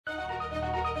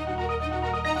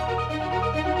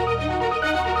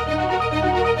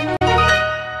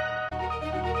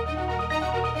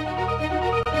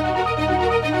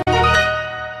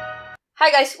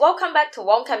Hi guys, welcome back to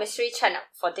Wong Chemistry channel.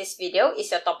 For this video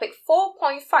is your topic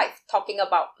 4.5 talking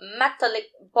about metallic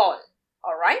bond.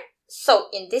 Alright, so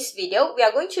in this video we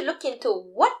are going to look into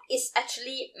what is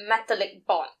actually metallic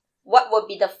bond. What will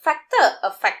be the factor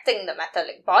affecting the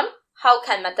metallic bond? How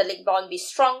can metallic bond be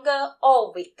stronger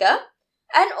or weaker?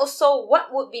 And also what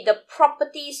would be the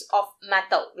properties of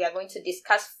metal? We are going to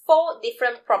discuss 4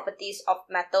 different properties of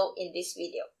metal in this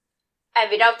video. And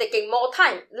without taking more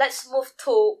time, let's move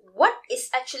to what is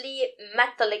actually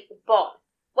metallic bond.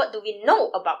 What do we know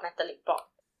about metallic bond?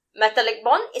 Metallic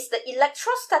bond is the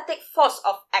electrostatic force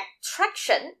of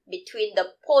attraction between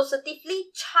the positively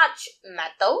charged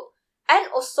metal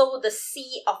and also the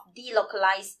sea of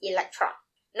delocalized electron.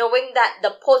 Knowing that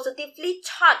the positively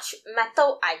charged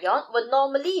metal ion will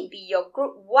normally be your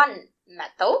group 1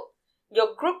 metal,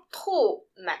 your group 2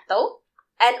 metal,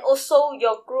 and also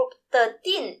your group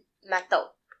 13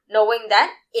 metal. Knowing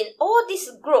that in all this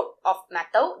group of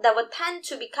metal, they will tend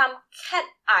to become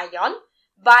cation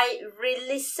by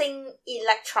releasing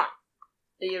electron.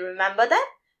 Do you remember that?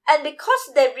 And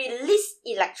because they release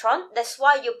electron, that's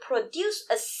why you produce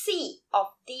a sea of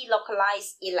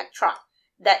delocalized electron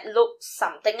that looks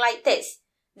something like this.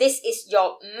 This is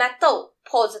your metal,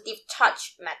 positive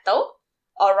charge metal.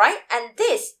 Alright, and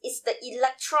this is the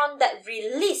electron that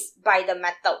released by the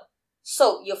metal.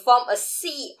 So you form a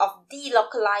sea of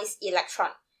delocalized electron.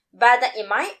 Bear that in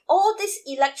mind, all this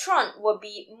electron will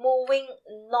be moving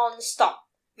non-stop.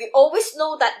 We always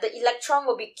know that the electron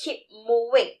will be keep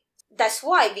moving. That's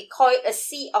why we call it a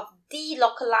sea of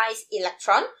delocalized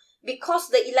electron, because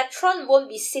the electron won't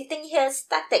be sitting here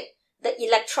static. The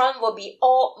electron will be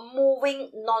all moving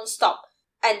non-stop.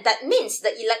 And that means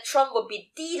the electron will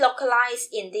be delocalized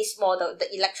in this model.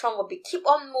 The electron will be keep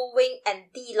on moving and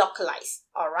delocalized.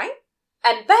 Alright?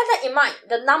 And bear that in mind,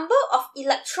 the number of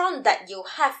electron that you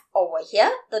have over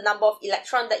here, the number of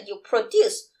electron that you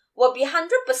produce, will be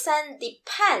 100%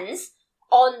 depends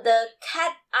on the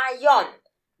cation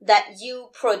that you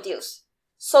produce.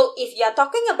 So if you are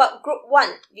talking about group 1,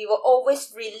 we will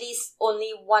always release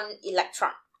only 1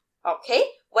 electron. Okay?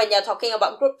 When you are talking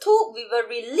about group 2, we will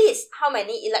release how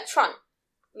many electron?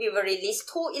 We will release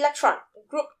 2 electron.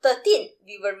 Group 13,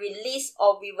 we will release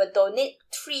or we will donate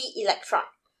 3 electron.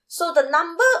 So the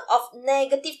number of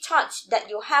negative charge that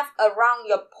you have around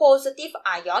your positive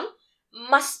ion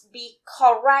must be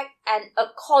correct and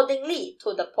accordingly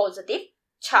to the positive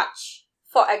charge.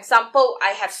 For example, I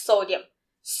have sodium.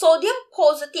 Sodium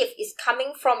positive is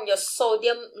coming from your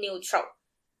sodium neutral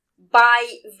by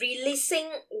releasing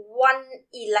 1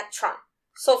 electron.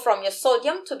 So from your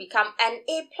sodium to become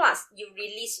Na+, you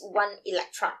release 1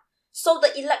 electron. So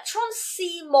the Electron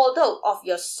C model of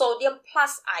your sodium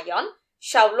plus ion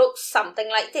shall look something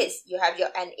like this. You have your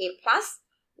Na+,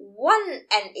 1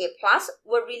 Na+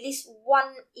 will release 1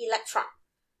 electron.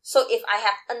 So if I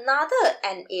have another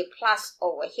Na+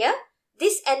 over here,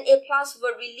 this Na+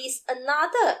 will release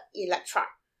another electron.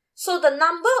 So the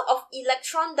number of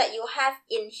electron that you have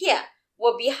in here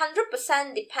will be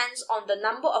 100% depends on the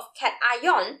number of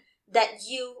cation that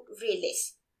you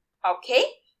release. Okay?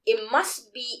 It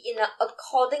must be in an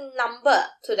according number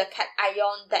to the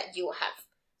cation that you have.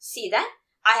 See that?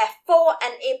 I have 4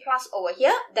 Na+ over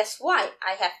here. That's why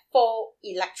I have 4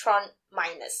 electron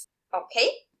minus. Okay?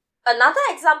 Another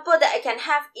example that I can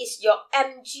have is your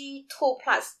Mg2+.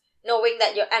 Knowing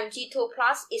that your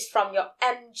Mg2+ is from your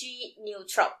Mg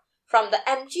neutral. From the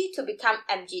Mg to become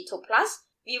Mg2+,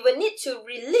 we will need to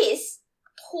release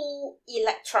 2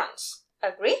 electrons.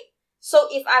 Agree? So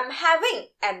if I'm having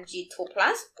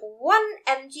Mg2+, 1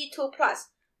 Mg2+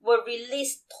 will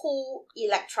release 2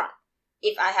 electrons.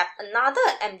 If I have another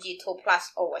Mg2+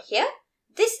 over here,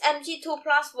 this Mg2+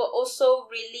 will also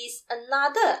release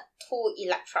another 2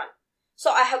 electrons. So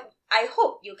I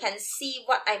hope you can see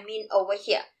what I mean over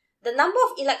here. The number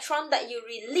of electrons that you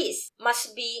release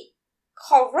must be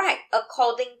correct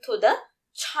according to the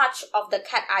charge of the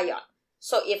cation.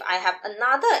 So if I have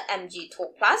another Mg2+,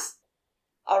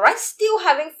 alright, still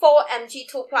having 4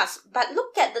 Mg2+, but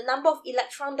look at the number of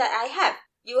electrons that I have.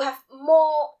 You have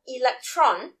more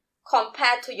electron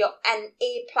compared to your Na+.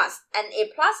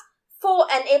 Na+, 4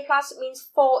 Na+ means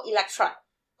 4 electron.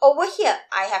 Over here,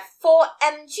 I have 4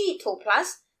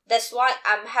 Mg2+. That's why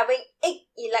I'm having 8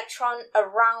 electron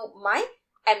around my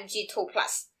Mg2+.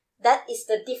 That is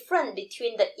the difference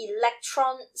between the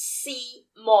Electron C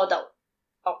model.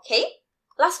 Okay?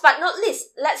 Last but not least,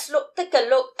 let's take a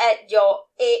look at your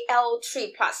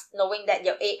Al3+. Knowing that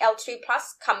your Al3+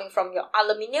 coming from your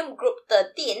aluminium group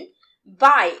 13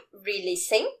 by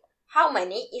releasing how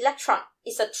many electron?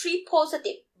 It's a 3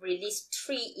 positive, release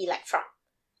 3 electron.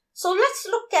 So let's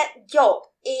look at your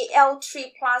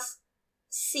Al3 plus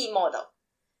C model.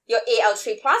 Your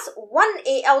Al3 plus, one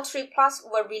Al3 plus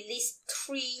will release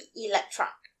 3 electrons.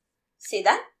 See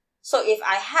that? So if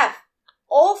I have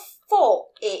all 4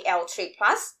 Al3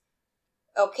 plus,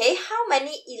 okay, how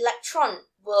many electrons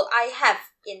will I have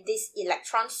in this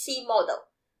Electron C model?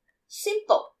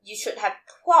 Simple, you should have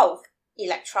 12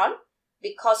 electrons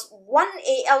because one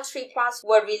Al3 plus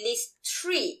will release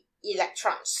 3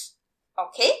 electrons.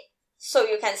 Okay, so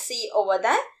you can see over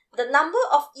there, the number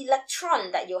of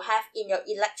electrons that you have in your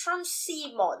Electron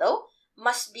C model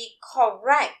must be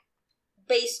correct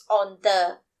based on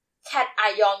the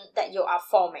cation that you are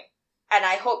forming. And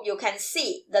I hope you can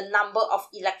see the number of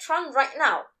electrons right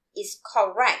now is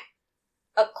correct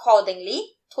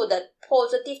accordingly to the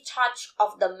positive charge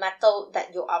of the metal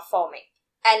that you are forming.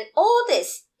 And all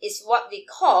this is what we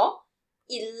call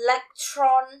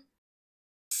Electron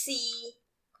C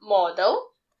model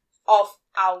of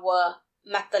our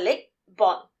metallic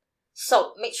bond.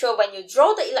 So make sure when you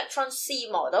draw the Electron C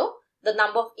model, the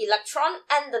number of electron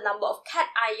and the number of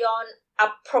cation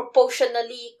are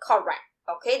proportionally correct.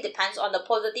 Okay, depends on the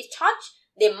positive charge.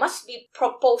 They must be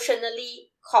proportionally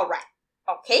correct.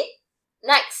 Okay,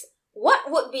 next,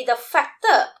 what would be the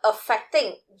factor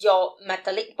affecting your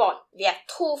metallic bond? We have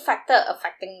 2 factors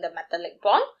affecting the metallic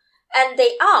bond, and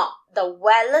they are the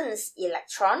valence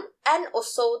electron and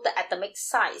also the atomic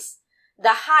size.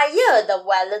 The higher the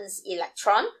valence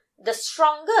electron, the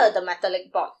stronger the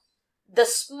metallic bond. The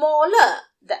smaller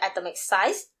the atomic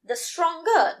size, the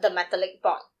stronger the metallic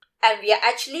bond. And we are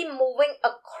actually moving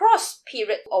across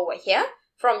period over here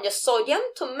from your sodium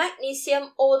to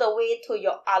magnesium all the way to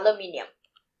your aluminium.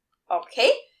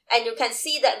 Okay, and you can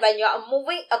see that when you are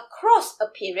moving across a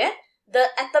period, the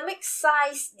atomic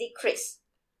size decrease.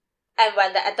 And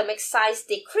when the atomic size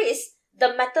decrease,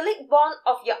 the metallic bond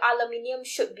of your aluminium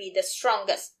should be the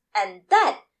strongest. And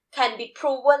that can be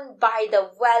proven by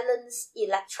the valence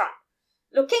electron.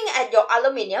 Looking at your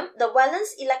aluminium, the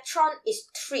valence electron is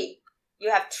 3.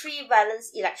 You have 3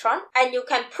 valence electrons, and you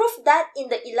can prove that in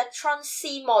the Electron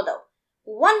C model.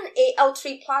 One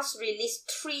Al3 plus release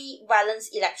 3 valence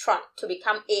electrons to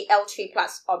become Al3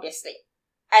 plus, obviously.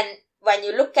 And when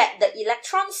you look at the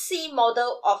Electron C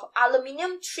model of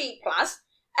aluminium 3 plus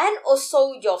and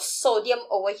also your sodium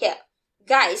over here,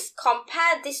 guys,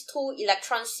 compare these 2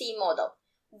 Electron C model.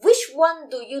 Which one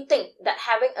do you think that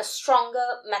having a stronger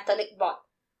metallic bond?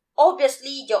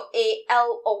 Obviously, your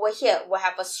Al over here will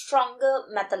have a stronger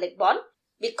metallic bond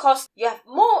because you have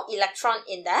more electron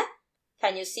in there.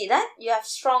 Can you see that? You have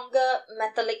stronger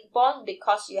metallic bond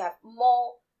because you have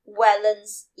more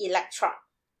valence electron.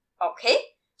 Okay,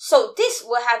 so this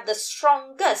will have the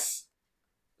strongest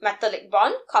metallic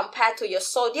bond compared to your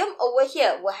sodium over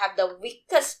here will have the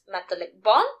weakest metallic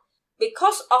bond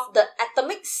because of the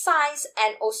atomic size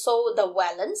and also the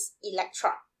valence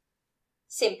electron.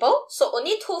 Simple. So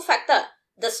only 2 factors.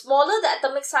 The smaller the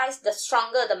atomic size, the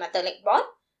stronger the metallic bond.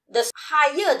 The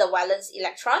higher the valence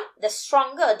electron, the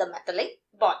stronger the metallic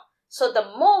bond. So the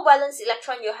more valence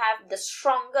electron you have, the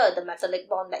stronger the metallic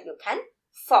bond that you can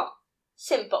form.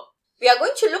 Simple. We are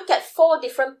going to look at 4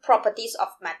 different properties of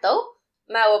metal: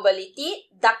 malleability,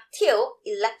 ductile,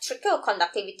 electrical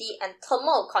conductivity, and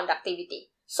thermal conductivity.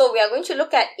 So we are going to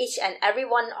look at each and every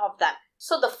one of them.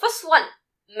 So the first one,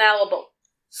 malleable.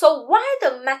 So why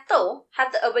the metal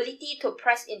have the ability to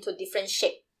press into different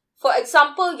shape? For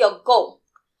example, your gold.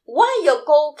 Why your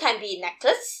gold can be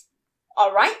necklace?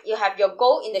 Alright, you have your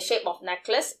gold in the shape of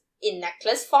necklace, in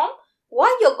necklace form.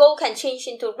 Why your gold can change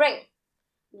into ring?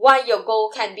 Why your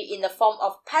gold can be in the form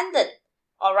of pendant?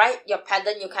 Alright, your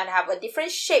pendant, you can have a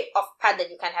different shape of pendant.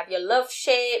 You can have your love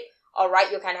shape.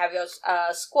 Alright, you can have your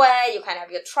square, you can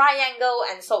have your triangle,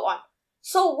 and so on.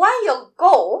 So why your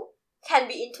gold can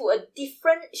be into a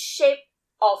different shape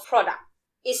of product?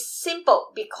 It's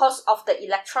simple because of the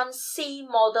Electron C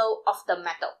model of the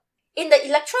metal. In the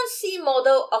Electron C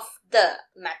model of the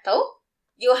metal,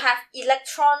 you have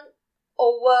electron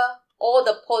over all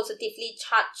the positively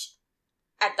charged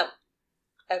atom.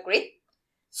 Agreed?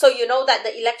 So you know that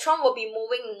the electron will be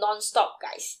moving non-stop,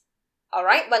 guys.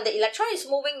 Alright, when the electron is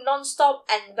moving non-stop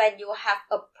and when you have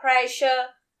a pressure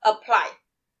applied,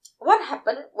 what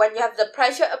happens when you have the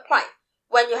pressure applied?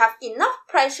 When you have enough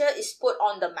pressure is put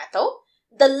on the metal,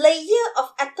 the layer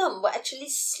of atom will actually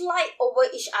slide over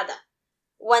each other.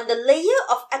 When the layer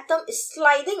of atom is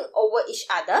sliding over each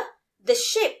other, the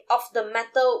shape of the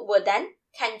metal will then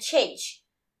can change.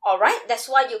 Alright, that's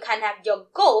why you can have your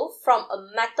gold from a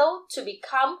metal to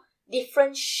become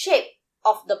different shape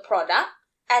of the product,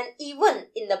 and even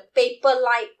in the paper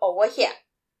light over here.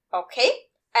 Okay,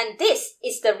 And this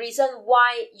is the reason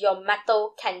why your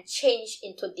metal can change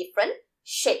into different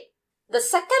shape. The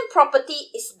second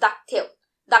property is ductile.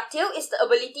 Ductile is the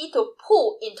ability to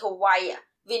pull into wire.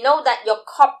 We know that your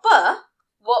copper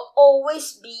will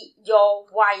always be your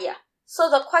wire. So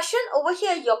the question over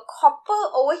here, your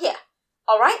copper over here.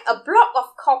 Alright, a block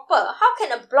of copper. How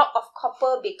can a block of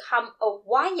copper become a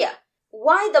wire?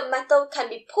 Why the metal can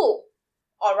be pulled?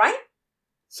 Alright,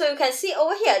 so you can see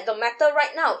over here, the metal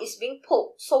right now is being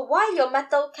pulled. So why your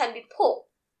metal can be pulled?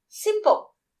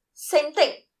 Simple. Same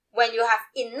thing. When you have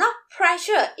enough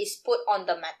pressure is put on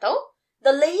the metal,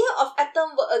 the layer of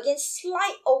atom will again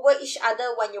slide over each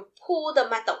other when you pull the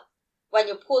metal. When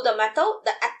you pull the metal,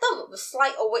 the atom will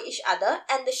slide over each other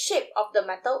and the shape of the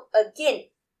metal again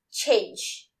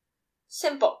change.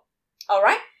 Simple.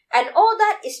 Alright? And all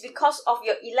that is because of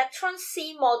your electron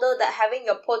C model that having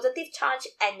your positive charge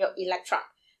and your electron.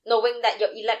 Knowing that your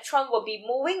electron will be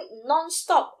moving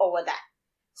non-stop over that.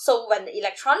 So when the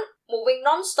electron moving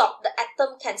non-stop, the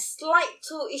atom can slide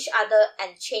to each other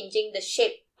and changing the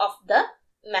shape of the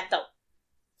metal.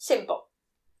 Simple.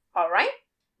 Alright?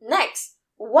 Next,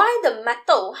 why the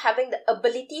metal having the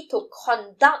ability to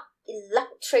conduct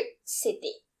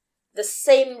electricity? The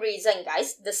same reason,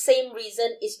 guys. The same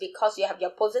reason is because you have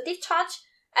your positive charge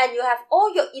and you have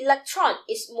all your electron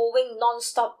is moving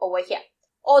non-stop over here.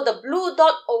 Or the blue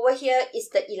dot over here is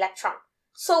the electron.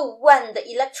 So when the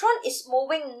electron is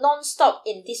moving non-stop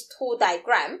in this two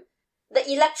diagram, the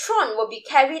electron will be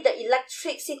carry the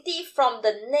electricity from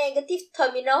the negative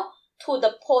terminal to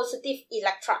the positive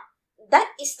electron. That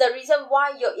is the reason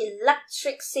why your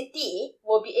electricity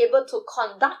will be able to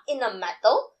conduct in a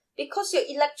metal, because your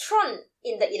electron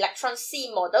in the Electron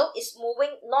C model is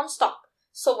moving non-stop.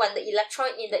 So when the electron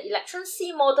in the Electron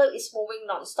C model is moving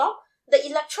non-stop, the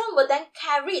electron will then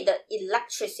carry the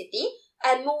electricity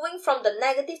and moving from the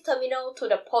negative terminal to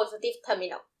the positive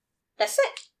terminal. That's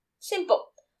it. Simple.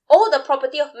 All the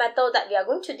property of metal that we are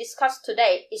going to discuss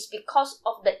today is because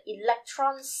of the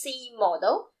Electron C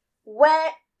model,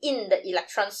 where in the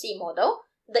Electron C model,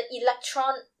 the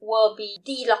electron will be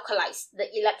delocalized. The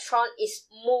electron is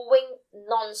moving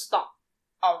non-stop.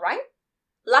 Alright?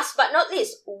 Last but not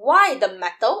least, why the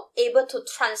metal able to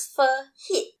transfer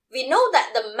heat? We know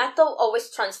that the metal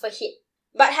always transfer heat.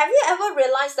 But have you ever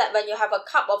realized that when you have a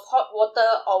cup of hot water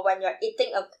or when you're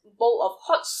eating a bowl of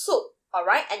hot soup,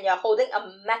 alright, and you're holding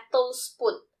a metal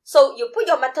spoon. So you put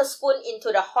your metal spoon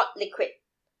into the hot liquid.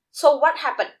 So what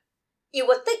happened? It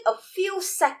will take a few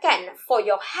seconds for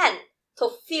your hand to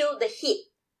feel the heat.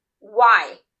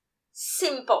 Why?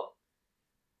 Simple.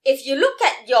 If you look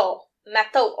at your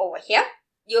metal over here,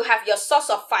 you have your source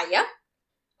of fire.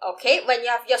 Okay, when you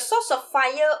have your source of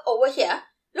fire over here,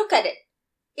 look at it.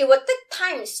 It will take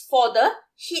times for the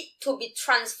heat to be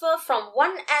transferred from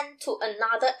one end to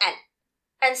another end.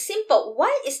 And simple,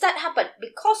 why is that happen?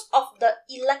 Because of the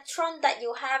electron that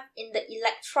you have in the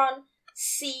Electron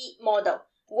C model,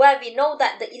 where we know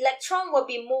that the electron will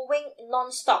be moving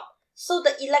non-stop. So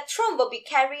the electron will be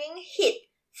carrying heat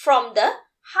from the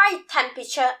high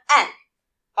temperature end.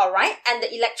 Alright, and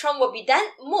the electron will be then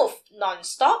moved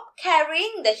non-stop,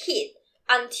 carrying the heat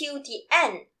until the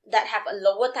end that have a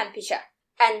lower temperature.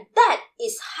 And that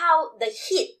is how the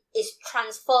heat is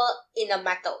transferred in a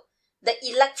metal. The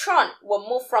electron will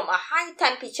move from a high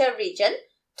temperature region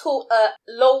to a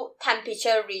low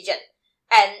temperature region.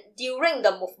 And during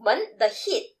the movement, the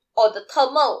heat or the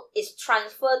thermal is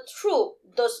transferred through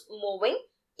those moving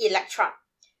electrons.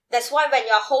 That's why when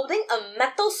you are holding a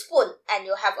metal spoon and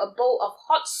you have a bowl of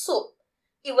hot soup,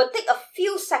 it will take a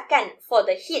few seconds for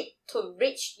the heat to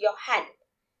reach your hand,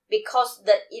 because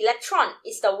the electron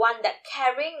is the one that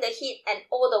carrying the heat and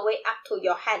all the way up to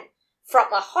your hand,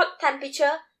 from a hot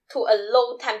temperature to a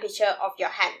low temperature of your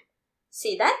hand.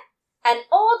 See that? And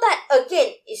all that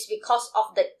again is because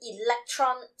of the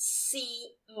Electron C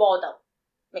model.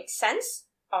 Makes sense?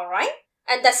 Alright?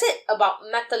 And that's it about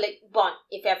metallic bond.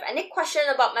 If you have any question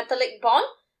about metallic bond,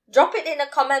 drop it in the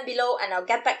comment below and I'll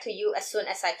get back to you as soon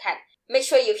as I can. Make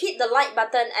sure you hit the like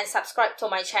button and subscribe to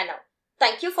my channel.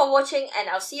 Thank you for watching and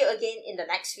I'll see you again in the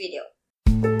next video.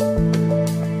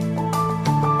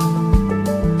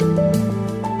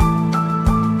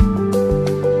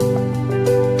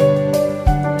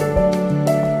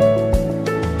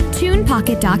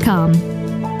 TunePocket.com